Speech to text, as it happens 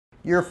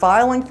You're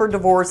filing for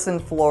divorce in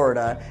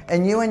Florida,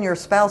 and you and your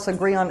spouse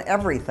agree on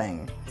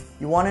everything.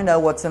 You want to know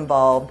what's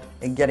involved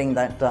in getting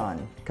that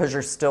done, because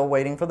you're still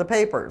waiting for the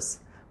papers.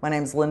 My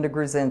name's Linda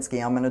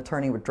Gruszynski. I'm an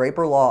attorney with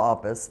Draper Law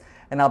Office,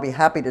 and I'll be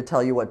happy to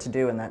tell you what to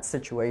do in that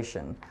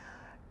situation.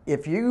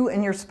 If you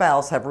and your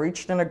spouse have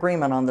reached an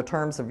agreement on the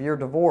terms of your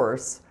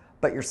divorce,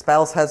 but your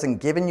spouse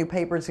hasn't given you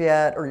papers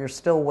yet, or you're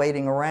still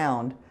waiting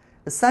around,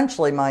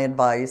 essentially my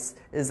advice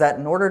is that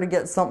in order to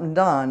get something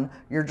done,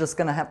 you're just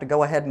going to have to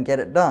go ahead and get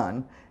it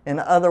done. In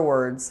other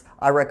words,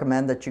 I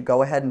recommend that you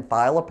go ahead and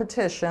file a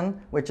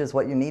petition, which is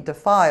what you need to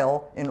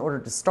file in order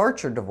to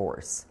start your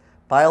divorce.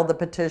 File the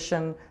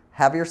petition,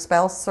 have your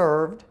spouse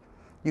served.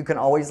 You can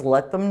always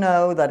let them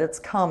know that it's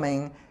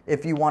coming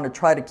if you want to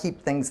try to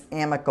keep things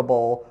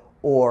amicable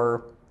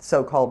or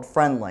so-called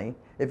friendly.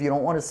 If you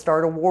don't want to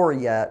start a war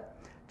yet,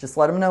 just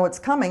let them know it's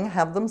coming,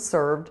 have them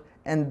served,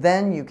 and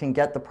then you can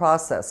get the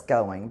process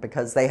going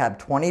because they have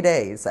 20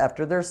 days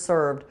after they're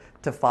served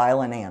to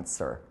file an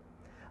answer.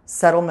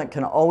 Settlement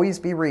can always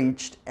be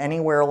reached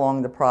anywhere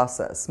along the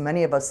process.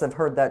 Many of us have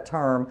heard that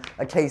term,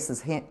 a case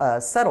is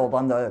settled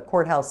on the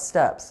courthouse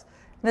steps.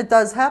 And it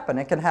does happen.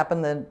 It can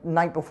happen the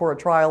night before a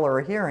trial or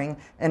a hearing,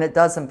 and it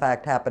does in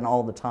fact happen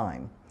all the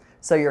time.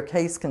 So your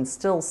case can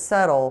still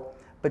settle,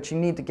 but you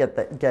need to get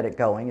it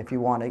going if you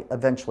want to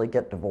eventually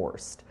get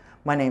divorced.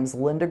 My name's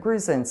Linda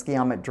Gruszynski.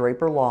 I'm at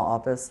Draper Law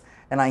Office,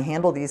 and I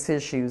handle these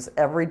issues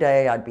every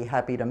day. I'd be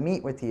happy to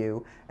meet with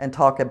you and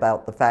talk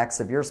about the facts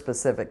of your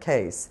specific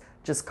case.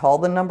 Just call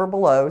the number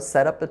below,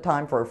 set up a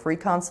time for a free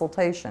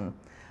consultation.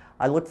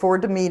 I look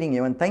forward to meeting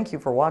you, and thank you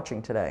for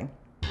watching today.